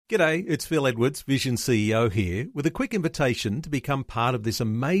G'day, it's Phil Edwards, Vision CEO here, with a quick invitation to become part of this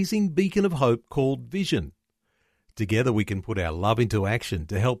amazing beacon of hope called Vision. Together we can put our love into action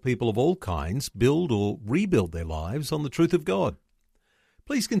to help people of all kinds build or rebuild their lives on the truth of God.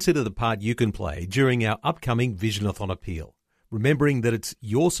 Please consider the part you can play during our upcoming Visionathon appeal, remembering that it's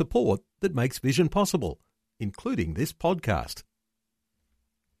your support that makes Vision possible, including this podcast.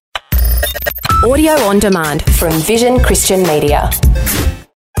 Audio on demand from Vision Christian Media.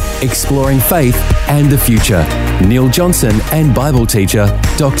 Exploring faith and the future. Neil Johnson and Bible teacher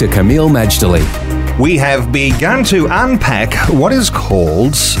Dr. Kameel Majdali. We have begun to unpack what is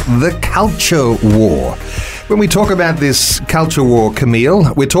called the culture war. When we talk about this culture war,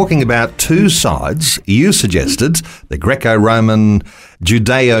 Kameel, we're talking about two sides. You suggested the Greco-Roman,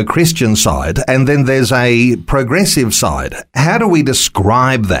 Judeo-Christian side, and then there's a progressive side. How do we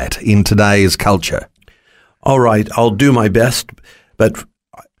describe that in today's culture? All right, I'll do my best, but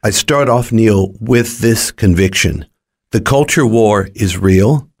I start off, Neil, with this conviction. The culture war is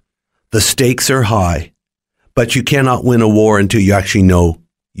real. The stakes are high, but you cannot win a war until you actually know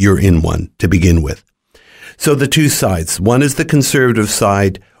you're in one to begin with. So the two sides. One is the conservative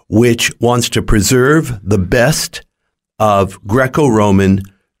side, which wants to preserve the best of Greco-Roman,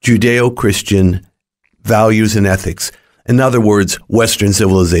 Judeo-Christian values and ethics. In other words, Western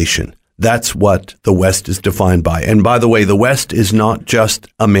civilization. That's what the West is defined by. And by the way, the West is not just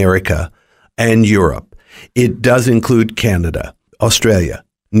America and Europe. It does include Canada, Australia,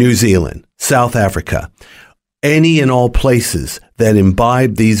 New Zealand, South Africa. Any and all places that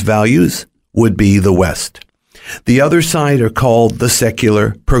imbibe these values would be the West. The other side are called the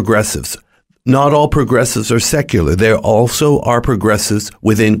secular progressives. Not all progressives are secular. There also are progressives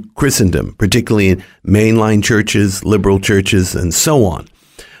within Christendom, particularly in mainline churches, liberal churches, and so on.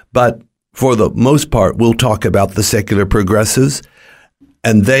 But for the most part, we'll talk about the secular progressives,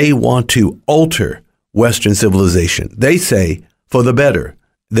 and they want to alter Western civilization. They say for the better.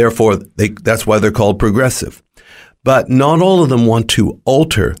 Therefore, that's why they're called progressive. But not all of them want to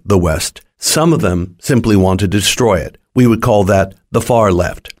alter the West. Some of them simply want to destroy it. We would call that the far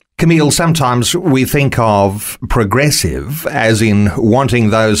left. Kameel, sometimes we think of progressive as in wanting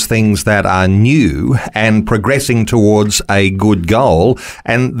those things that are new and progressing towards a good goal,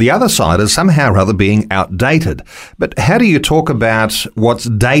 and the other side is somehow or other being outdated. But how do you talk about what's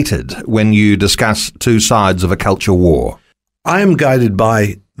dated when you discuss two sides of a culture war? I am guided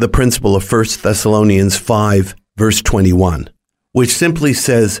by the principle of 1 Thessalonians 5, verse 21, which simply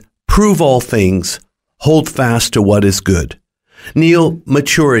says, "Prove all things, hold fast to what is good." Neil,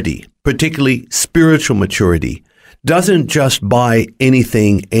 maturity, particularly spiritual maturity, doesn't just buy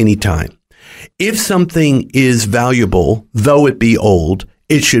anything anytime. If something is valuable, though it be old,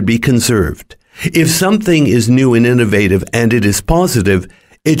 it should be conserved. If something is new and innovative and it is positive,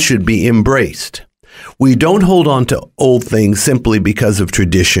 it should be embraced. We don't hold on to old things simply because of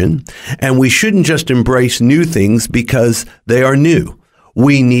tradition, and we shouldn't just embrace new things because they are new.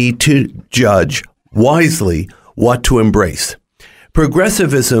 We need to judge wisely what to embrace.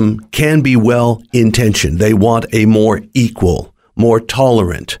 Progressivism can be well-intentioned. They want a more equal, more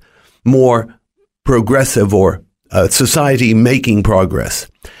tolerant, more progressive or society making progress.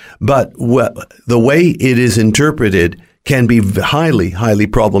 But the way it is interpreted can be highly, highly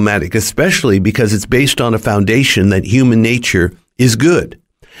problematic, especially because it's based on a foundation that human nature is good.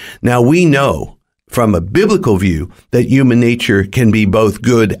 Now, we know from a biblical view that human nature can be both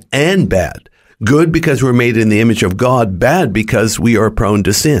good and bad. Good because we're made in the image of God, bad because we are prone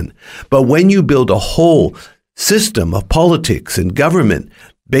to sin. But when you build a whole system of politics and government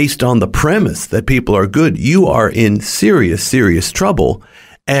based on the premise that people are good, you are in serious, serious trouble.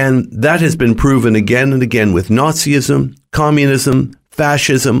 And that has been proven again and again with Nazism, communism,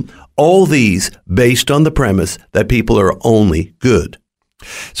 fascism, all these based on the premise that people are only good.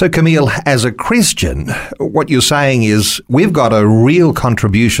 So, Kameel, as a Christian, what you're saying is we've got a real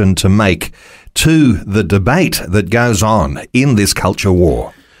contribution to make to the debate that goes on in this culture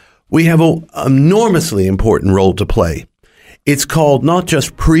war. We have an enormously important role to play. It's called not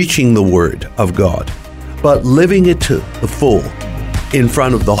just preaching the word of God, but living it to the full in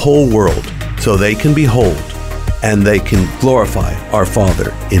front of the whole world so they can behold and they can glorify our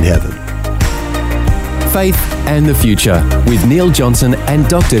Father in heaven. Faith and the Future with Neil Johnson and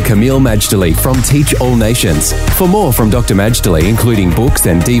Dr. Kameel Majdali from Teach All Nations. For more from Dr. Majdali, including books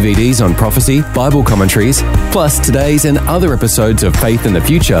and DVDs on prophecy, Bible commentaries, plus today's and other episodes of Faith and the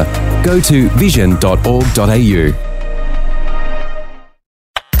Future, go to vision.org.au.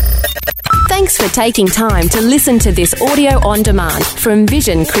 Thanks for taking time to listen to this audio on demand from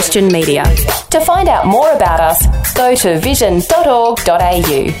Vision Christian Media. To find out more about us, go to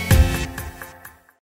vision.org.au.